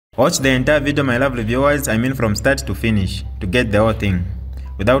Watch the entire video, my lovely viewers, I mean from start to finish, to get the whole thing.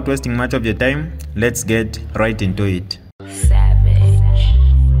 Without wasting much of your time, let's get right into it.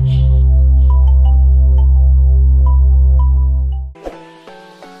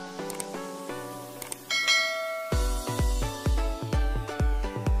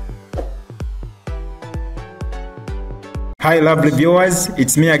 Hi lovely viewers,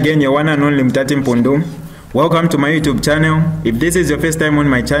 it's me again, your one and only Mutati Mpundu. Welcome to my YouTube channel. If this is your first time on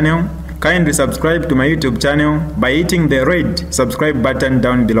my channel, kindly subscribe to my YouTube channel by hitting the red subscribe button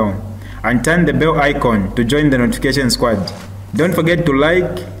down below and turn the bell icon to join the notification squad. Don't forget to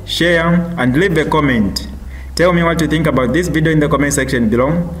like, share and leave a comment. Tell me what you think about this video in the comment section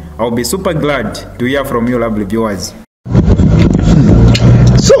below. I'll be super glad to hear from you lovely viewers.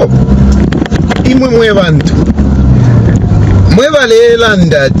 So, imwe bantu mwebalela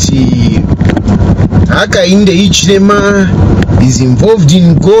ndati Hakainde Hichilema is involved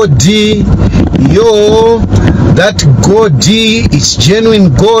in God. Yo, that God is genuine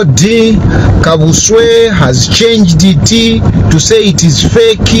God. Kabuswe has changed it to say it is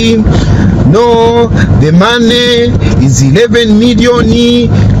fake. No, the money is 11 million.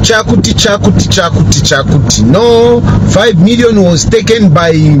 Chakuti. No, 5 million was taken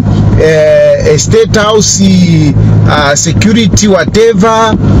by a state house security,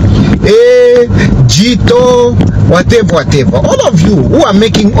 whatever. Jito, whatever. All of you who are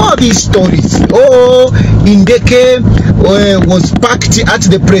making all these stories. Oh, Indeke was packed at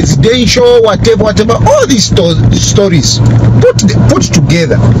the presidential, whatever. All these stories put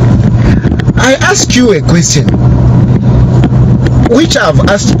together. I ask you a question, which I've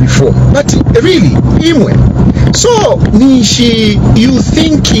asked before, but really, Imwe. So, Nishi, you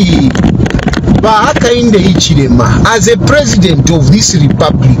think Hakainde Hichilema, as a president of this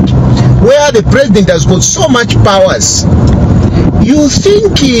republic, where the president has got so much powers, you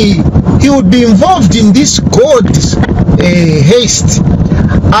think he would be involved in this God's haste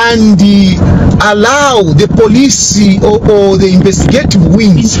and allow the police or the investigative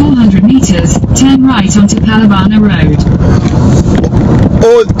wings? In 400 meters, turn right onto Palabana Road.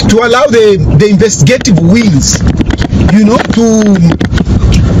 Or to allow the investigative wings, you know, to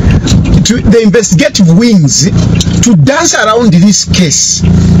the investigative wings to dance around this case.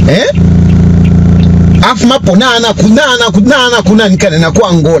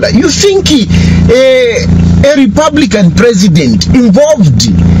 You think a Republican president involved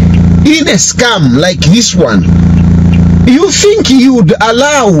in a scam like this one, you think he would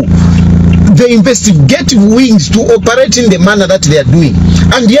allow the investigative wings to operate in the manner that they are doing?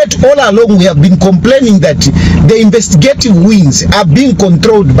 And yet all along we have been complaining that the investigative wings are being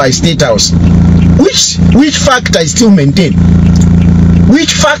controlled by State House. Which fact I still maintain?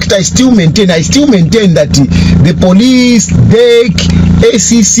 Which fact I still maintain? I still maintain that the police, DEC,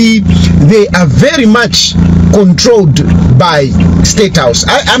 ACC, they are very much controlled by State House.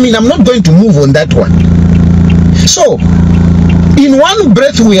 I mean, I'm not going to move on that one. So, in one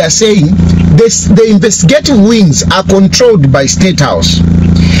breath we are saying the investigative wings are controlled by State House.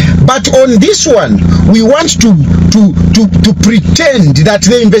 But on this one, we want to pretend that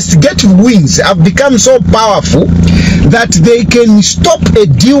the investigative wings have become so powerful that they can stop a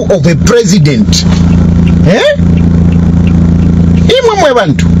deal of a president.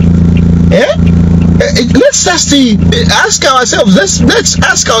 Let's just ask ourselves.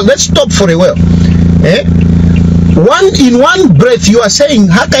 Let's stop for a while. In one breath, you are saying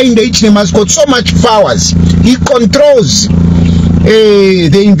Hakainde Hichilema has got so much powers. He controls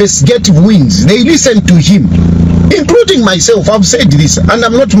the investigative wings. They listen to him, including myself. I've said this, and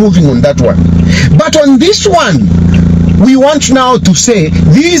I'm not moving on that one. But on this one, we want now to say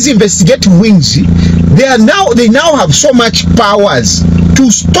these investigative wings, they now have so much powers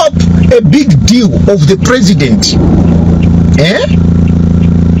to stop a big deal of the president.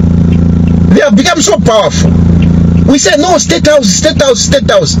 They have become so powerful. We say no, State House.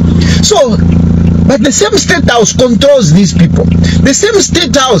 So, but the same State House controls these people. The same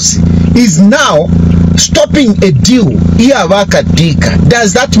State House is now stopping a deal.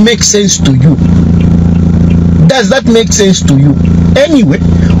 Does that make sense to you? Does that make sense to you? Anyway,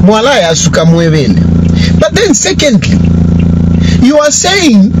 but then secondly, you are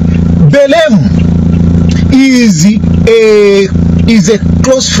saying Belem is a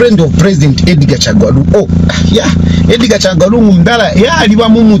close friend of President Edgar Chagwalu. Oh, yeah, Edgar Chagwalu mundala ya aliwa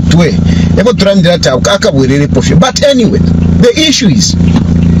mumutwe. But anyway, the issue is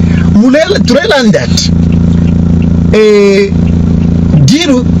that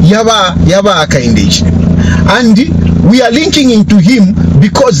Diru yaba Hakainde Hichilema, and we are linking into him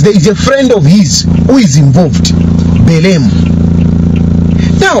because there is a friend of his who is involved, Belem.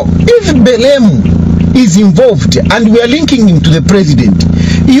 Now, if Belem is involved and we are linking him to the president,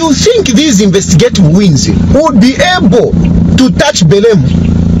 you think these investigative wings would be able to touch Belem?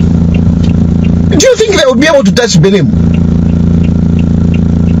 Do you think they would be able to touch Belem?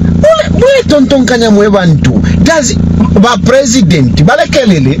 Does the president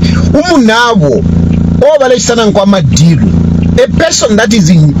balekelele umunabo obalesana kwa madilu, a person that is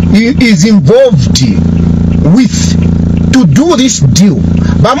involved with to do this deal,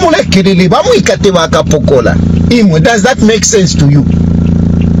 bamulekelele bamuikate bakapokola imwe? Does that make sense to you?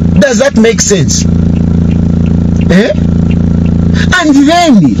 Does that make sense? And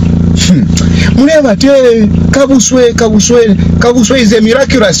then muleba te kabuswe is a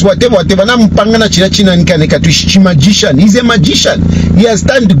miraculous whatever na mpangana china nikane katushi magician. He's a magician. He has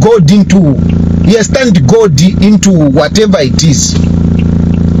turned God into whatever it is.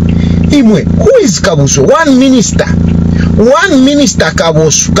 Imwe, who is Kabuswe? One minister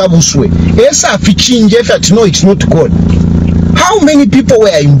Kabuswe. Yes, if no, it's not God. How many people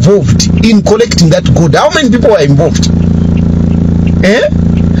were involved in collecting that gold? How many people were involved?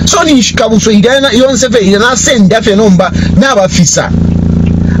 So ni Kabuswe idana send nomba na bafisa.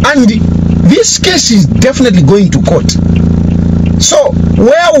 And this case is definitely going to court. So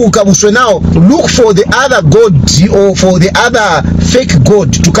where will Kabuswe now look for the other god or for the other fake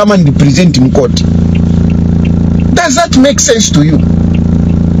god to come and present in court? Does that make sense to you?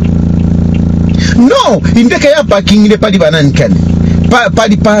 No, in the kaya parking the party banan can pa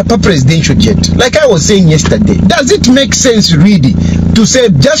presidential jet. Like I was saying yesterday, does it make sense really to say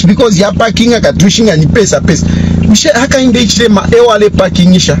just because you are parking a katushing and pesa? Hakainde Hichilema ewale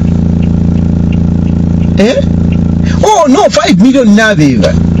parking isha? Oh no, 5 million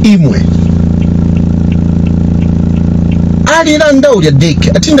naveva imwe. Aliranda uya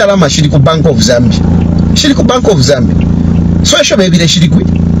deke. Atinda lama shiriku Bank of Zambia. Shiriku Bank of Zambia. So I show baby the shiriku.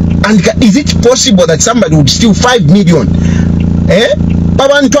 And is it possible that somebody would steal 5 million?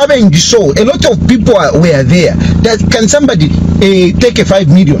 So a lot of people were there. That can somebody take a $5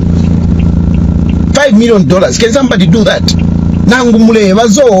 million? $5 million. Can somebody do that? Nangumule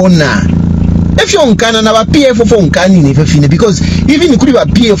wazona. If you're on Canada, PF for Canada, because even if you are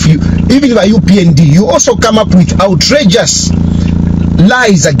PF, even if you PND, you also come up with outrageous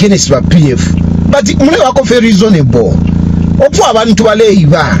lies against your PF. But it's reasonable.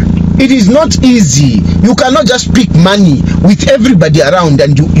 It is not easy. You cannot just pick money with everybody around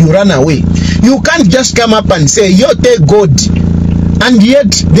and you run away. You can't just come up and say, yo, take God. And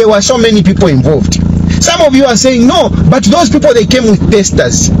yet, there were so many people involved. Some of you are saying, no, but those people, they came with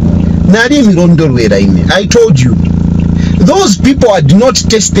testers. I told you, those people had not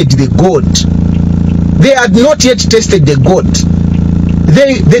tested the God. They had not yet tested the God.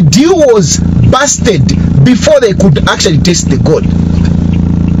 The deal was busted before they could actually test the God.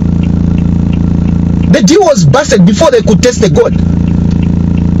 The deal was busted before they could test the God.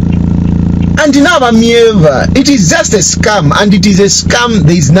 And now it is just a scam, and it is a scam.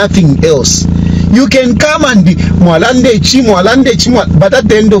 There is nothing else. You can come and mwalande chi, but at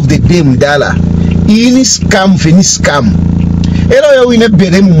the end of the day, mdala, ini scam, fini scam. Elo yo wine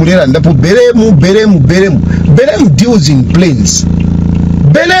beremu mulera ndapo beremu deals in planes.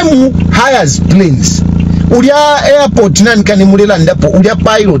 Beremu hires planes. Ulia airport nani kani mulera ndapo ulia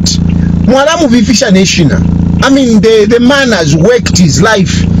pilot. Mwalamu vifisha nation. I mean, the man has worked his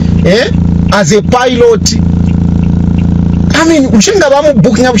life as a pilot. I mean, ushenga bamu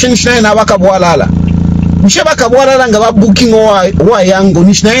booking up shenishina na bakabwalala. Usheba kabwalala nga ba booking wa yango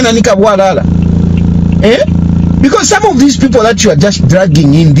nishina na nikabwalala. Because some of these people that you are just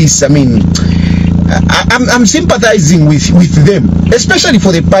dragging in this, I mean, I'm sympathizing with them, especially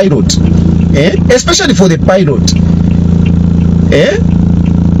for the pilot. Especially for the pilot.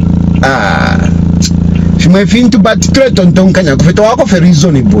 But to wako for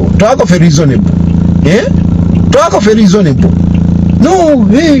reasonable. Reasonable. No,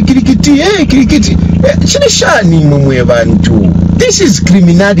 kirikiti. This is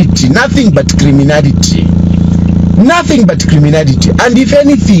criminality, nothing but criminality. Nothing but criminality. And if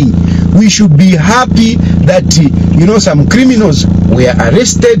anything, we should be happy that some criminals were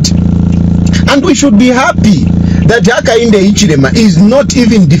arrested, and we should be happy that Hakainde Hichilema is not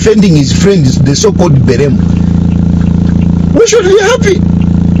even defending his friends, the so-called Berem. We should be happy.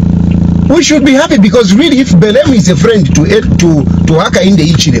 We should be happy, because really, if Belem is a friend to Hakainde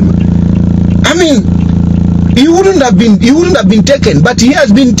Hichilema, I mean, he wouldn't have been taken, but he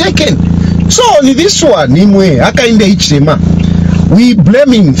has been taken. So on this one, Hakainde Hichilema, we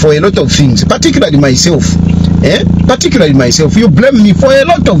blame him for a lot of things, particularly myself. Particularly myself. You blame me for a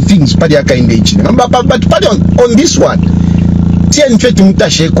lot of things, but on this one, tien fetu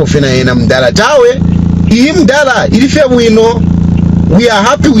mutasheko fena yena mdala tawe iyi mdala ilife wino. We are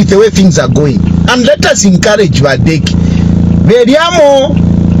happy with the way things are going, and let us encourage badeki beriamo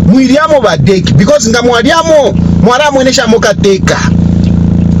mwiriamo badeki, because nga mwariamo mwara mwenesha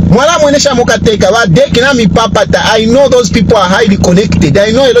mokateka badeki na mipapata. I know those people are highly connected.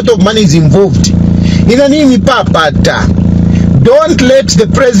 I know a lot of money is involved ina ni mipapata. Don't let the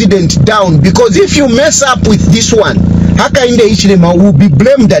president down, because if you mess up with this one, Hakainde Hichilema will be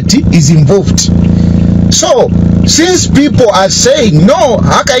blamed that he is involved. So since people are saying no,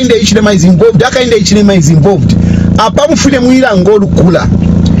 Hakainde Hichilema is involved, apamufune mwira ngolu kula,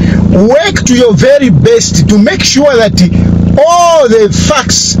 work to your very best to make sure that all the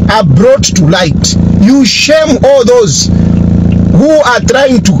facts are brought to light. You shame all those who are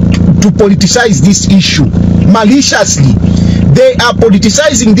trying to politicize this issue maliciously. They are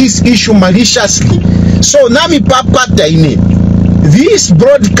politicizing this issue maliciously. So nami papata ine, this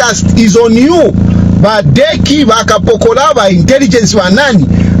broadcast is on you. Badeki bakapokola ba intelligence wanani,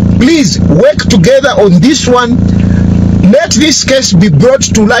 please work together on this one. Let this case be brought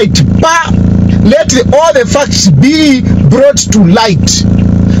to light. Let all the facts be brought to light,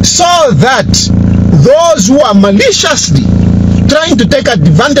 so that those who are maliciously trying to take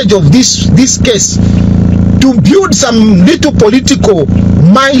advantage of this case to build some little political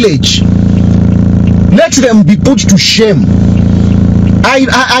mileage, let them be put to shame.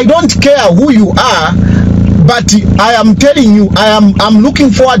 I don't care who you are, but I am telling you, I'm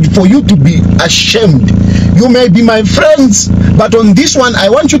looking forward for you to be ashamed. You may be my friends, but on this one, I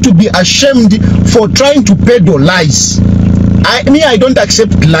want you to be ashamed for trying to peddle lies. I don't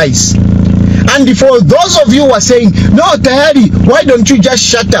accept lies. And for those of you who are saying, no, Tayali, why don't you just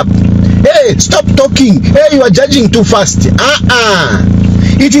shut up? Hey, stop talking. Hey, you are judging too fast.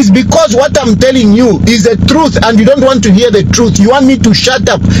 It is because what I'm telling you is the truth, and you don't want to hear the truth. You want me to shut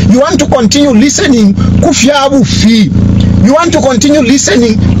up. You want to continue listening. You want to continue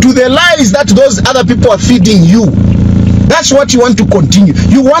listening to the lies that those other people are feeding you. That's what you want to continue.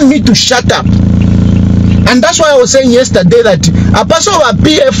 You want me to shut up. And that's why I was saying yesterday that apaso wa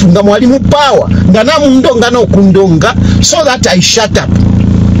PF nga mwalimu power ngana mundonga no kundonga, so that I shut up.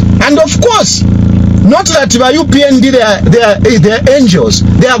 And of course, not that by UPND they are angels.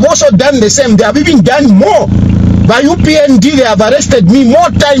 They have also done the same. They have even done more. By UPND they have arrested me more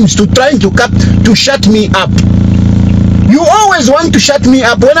times to trying to shut me up. You always want to shut me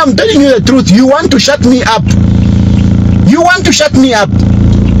up. When I'm telling you the truth, you want to shut me up. You want to shut me up.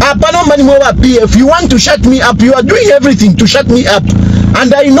 If you want to shut me up, you are doing everything to shut me up.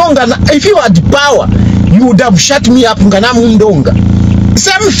 And I know if you had power, you would have shut me up.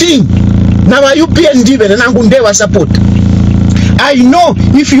 Same thing. Now UPND was support. I know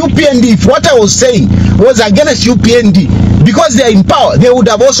if UPND, if what I was saying was against UPND, because they are in power, they would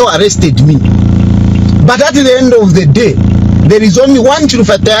have also arrested me. But at the end of the day, there is only one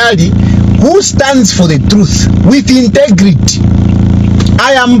Tayali who stands for the truth with integrity.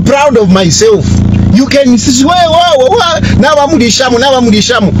 I am proud of myself. You can swear, now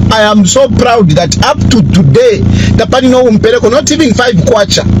I am so proud that up to today, not even 5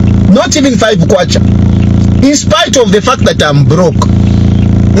 kwacha. Not even 5 kwacha. In spite of the fact that I'm broke.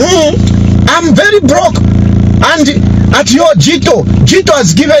 I'm very broke. And at your Jito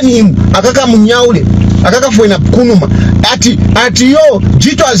has given him akaka munyaule, akaka fuena kunuma. At your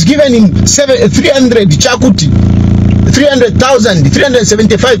Jito has given him 300 chakuti. 300,000,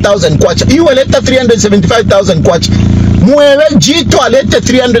 375,000 kwacha. You will let 375,000 kwacha. Muewe Jito alete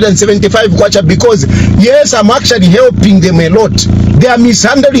 375 kwacha, because yes, I'm actually helping them a lot. They are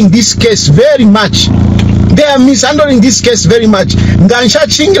mishandling this case very much. Ngansha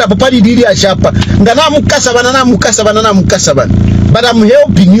chingira papari dili ashapa. Ngana mukasabana. But I'm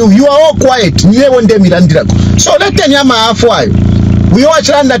helping you. You are all quiet. Niwe wonde mirandirako. So let nyama afwayo. We watch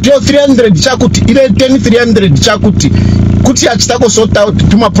randa to 300 chakuti. Ile 300 chakuti. Kuti achitako sort out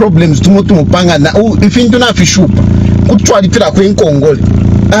tuma problems tumupanga na ifintu na fishupa. Kutwa lipira kwenkongole.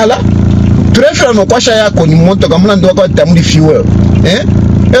 Ala. Turefera no kwasha yako ni moto kamuna ndo kwa tamuli fuel.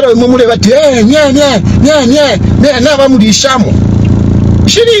 Ero mumule bati na bamulishamo.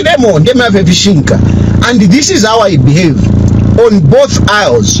 Shiri demo ndema vevishinka. And this is how I behave on both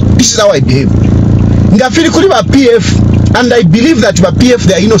aisles. This is how I behave. Ngafili kuli ba PF, and I believe that ba PF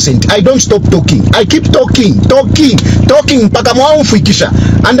they are innocent. I don't stop talking. I keep talking mpaka mwaumfikisha.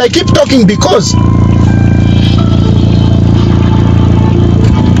 And I keep talking because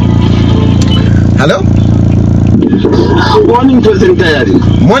hello? Morning, President Tayali.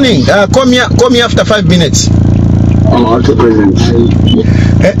 Morning. Call me after 5 minutes. Oh, okay, President.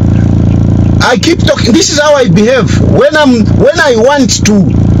 I keep talking. This is how I behave. When I want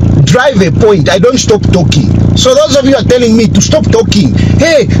to drive a point, I don't stop talking. So those of you are telling me to stop talking,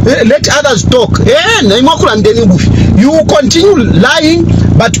 hey, let others talk. You will continue lying,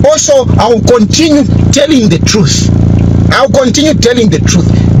 but also I will continue telling the truth. I will continue telling the truth.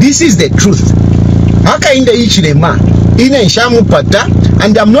 This is the truth. Hakainde Hichilema ine nshamu pata,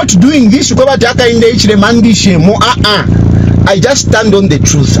 and I'm not doing this because Hakainde Hichilema ndishemo. I just stand on the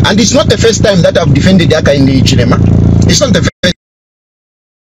truth, and it's not the first time that I've defended Hakainde Hichilema. It's not the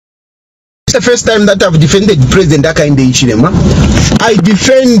first time that I've defended President Hakainde Hichilema. I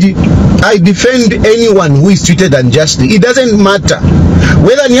defend anyone who is treated unjustly. It doesn't matter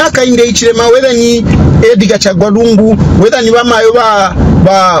whether ni Hakainde Hichilema, whether ni Edgar Chagwalungu, whether ni Wamayo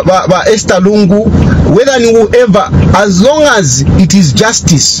ba Esther Lungu, whether ni whoever, as long as it is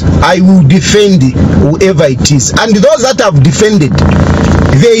justice, I will defend whoever it is. And those that have defended,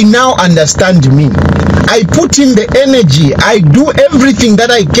 they now understand me. I put in the energy. I do everything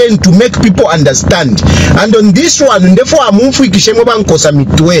that I can to make people understand. And on this one, therefore, I'm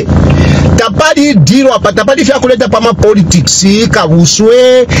mitwe. Tapadi diro apa tapadi fya kuleta pama politics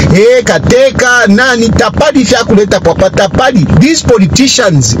kabuswe kateka nani tapadi fya kuleta papa tapadi. These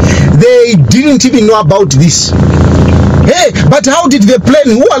politicians, they didn't even know about this. Hey, but how did the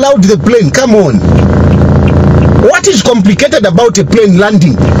plane? Who allowed the plane? Come on. What is complicated about a plane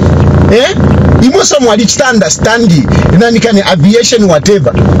landing? Eh? You must someone understand it. Nani can aviation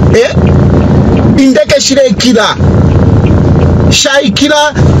whatever. Eh? Indeke shire kila. Shai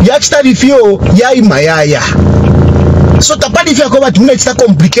kila yaksta rifio yai mayaya. So tapadi fya kwa tumuna it's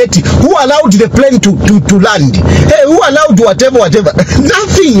complicated. Who allowed the plane to land? Hey, who allowed whatever?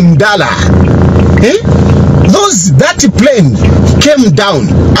 Nothing mdala. Eh? That plane came down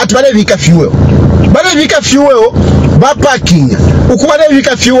at Balevika fuel. Balevika fuel, ba parking.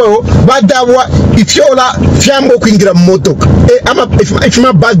 Ukubalevika fuel, ba dawa ifyola fyambo kuingira moto. Ama if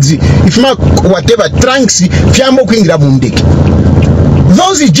my bags, if my whatever trunks, fyambo kuingira mundeki.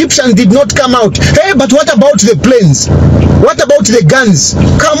 Those Egyptians did not come out. Hey, but what about the planes? What about the guns?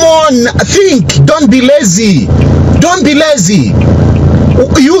 Come on, think. Don't be lazy. Don't be lazy.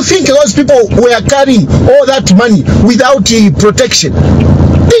 You think those people were carrying all that money without protection?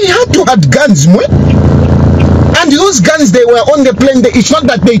 They had to have guns, and those guns, they were on the plane. It's not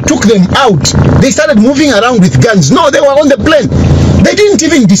that they took them out. They started moving around with guns. No, they were on the plane. They didn't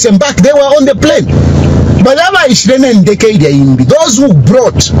even disembark. They were on the plane. But those who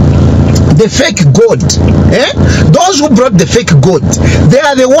brought the fake God, those who brought the fake God, they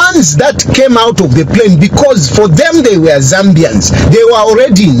are the ones that came out of the plane, because for them they were Zambians. They were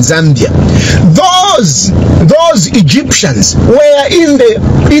already in Zambia. Those Egyptians were in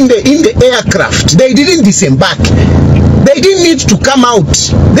the aircraft. They didn't disembark. They didn't need to come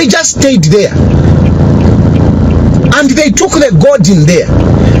out. They just stayed there. And they took the God in there.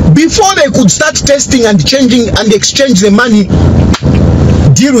 Before they could start testing and changing and exchange the money,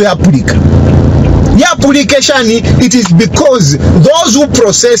 deal yapulika. It is because those who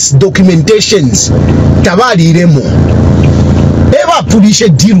process documentations tabali remo.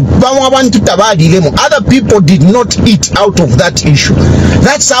 Other people did not eat out of that issue.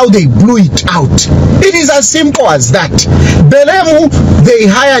 That's how they blew it out. It is as simple as that. Belemu, they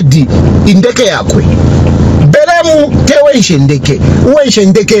hired Indeke Yakwe. Belemu Tewe Shendeke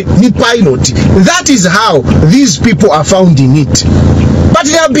ni pilot. That is how these people are found in it. But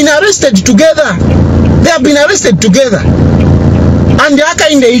they have been arrested together. They have been arrested together. And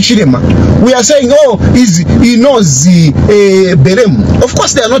Hakainde Hichilema, we are saying, oh, he knows Belemu. Of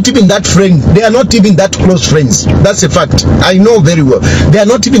course, they are not even that friends. They are not even that close friends. That's a fact. I know very well. They are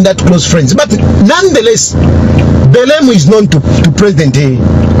not even that close friends. But nonetheless, Belemu is known to President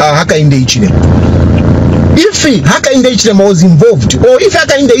Hakainde Hichilema. If Hakainde Hichilema was involved, or if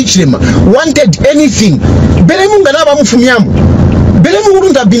Hakainde Hichilema wanted anything, Belemu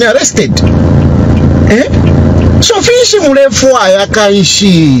wouldn't have been arrested. So finish murefu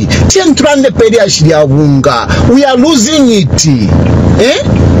ayakaishi. Tientrande pedi ashiriabunga. We are losing it.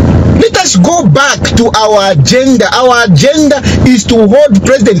 Let us go back to our agenda. Our agenda is to hold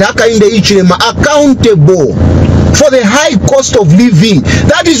President Hakainde Hichilema accountable for the high cost of living.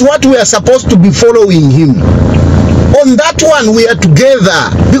 That is what we are supposed to be following him. On that one, we are together.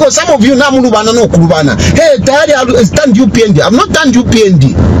 Because some of you now, hey, Tayali, stand UPND. I'm not stand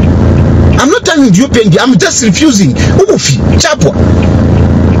UPND. I'm not telling you UPND. I'm just refusing. Ufi, chapwa.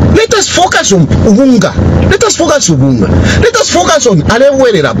 Let us focus on Ubunga. Let us focus on Ubunga. Let us focus on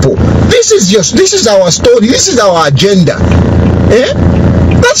Alewere Rapo. This is our story. This is our agenda.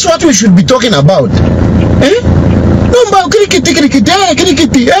 That's what we should be talking about. Number cricket. If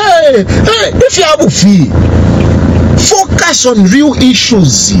you have a fee, focus on real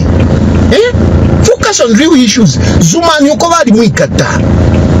issues. Focus on real issues. Zuma nyuko bali mwikata.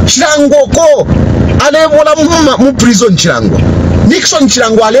 Chilango ko alebola mu prison chilango. Nixon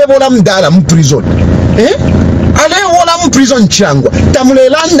chilango alebola mdala mu prison. Alebola mu prison chilango.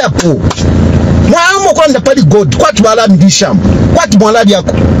 Tamulelanda po. Mwamo kwanda pali God. Kwatu bala mdisham. Kwatu mwala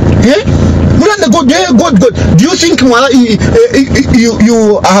yako. Mulanda God. God. Do you think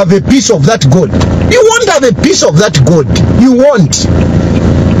you have a piece of that God? You won't have a piece of that God. You won't.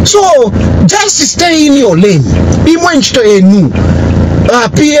 So just stay in your lane. Imwenchito enu.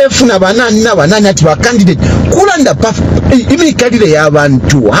 PF na banani ati ba candidate. Kulanda even candidate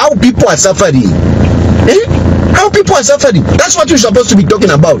yabantu. How people are suffering. How people are suffering. That's what you're supposed to be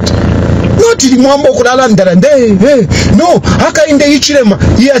talking about. Not the Mwambo Kulalanda. No, Hakainde Hichilema.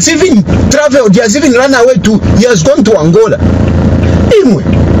 He has even traveled, he has even run away he has gone to Angola. Anyway,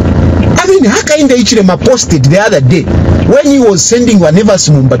 I mean, Hakainde Hichilema posted the other day when he was sending Wanevas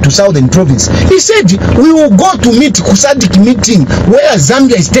Mumba to Southern Province. He said, we will go to meet Kusadik meeting where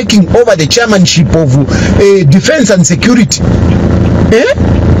Zambia is taking over the chairmanship of defense and security.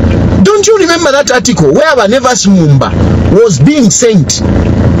 Don't you remember that article where Wanevas Mumba was being sent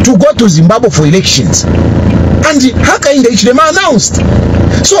to go to Zimbabwe for elections? And Hakainde Hichilema announced.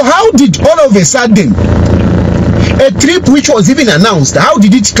 So how did all of a sudden a trip which was even announced, how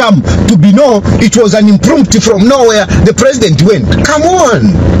did it come to be known? It was an impromptu from nowhere. The president went. Come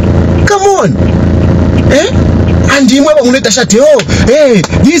on. And these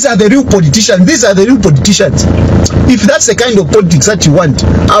are the real politicians. These are the real politicians. If that's the kind of politics that you want,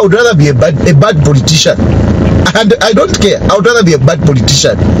 I would rather be a bad politician. And I don't care. I would rather be a bad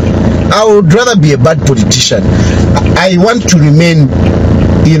politician. I would rather be a bad politician. I want to remain,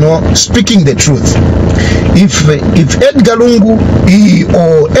 speaking the truth. If Edgar Lungu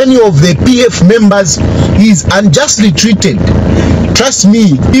or any of the PF members is unjustly treated, trust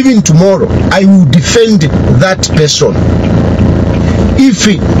me, even tomorrow, I will defend that person. If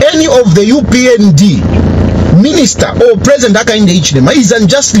any of the UPND minister or President Hakainde Hichilema is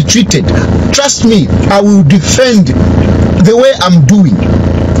unjustly treated, trust me, I will defend the way I'm doing.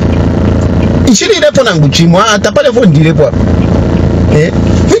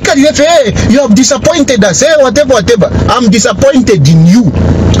 You have disappointed us, whatever. I'm disappointed in you.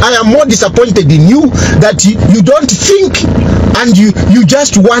 I am more disappointed in you that you don't think and you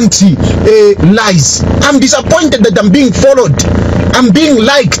just want lies. I'm disappointed that I'm being followed. I'm being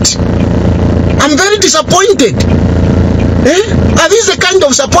liked. I'm very disappointed. Are these the kind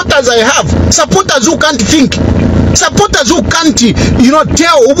of supporters I have? Supporters who can't think. Supporters who can't,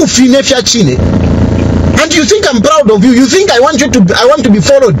 tell ubu finefia chine. And you think I'm proud of you? You think I want to be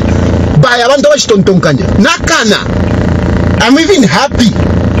followed by Abantawash Tontonkanya? Nakana. I'm even happy.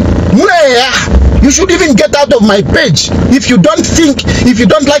 You should even get out of my page. If you don't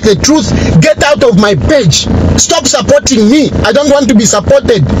like the truth, get out of my page. Stop supporting me. I don't want to be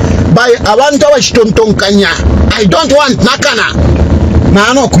supported by Abantawash Tontonkanya. I don't want Nakana.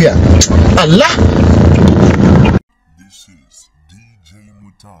 Naanokuya. Allah. This is DJ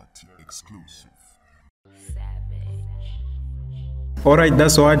Mutati exclusive. Alright,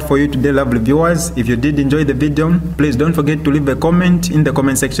 that's all for you today, lovely viewers. If you did enjoy the video, please don't forget to leave a comment in the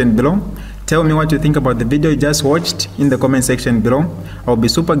comment section below. Tell me what you think about the video you just watched in the comment section below. I'll be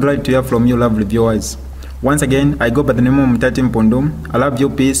super glad to hear from you, lovely viewers. Once again, I go by the name of Mutati Mpundu. I love you,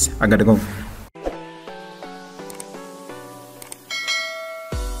 peace, I gotta go.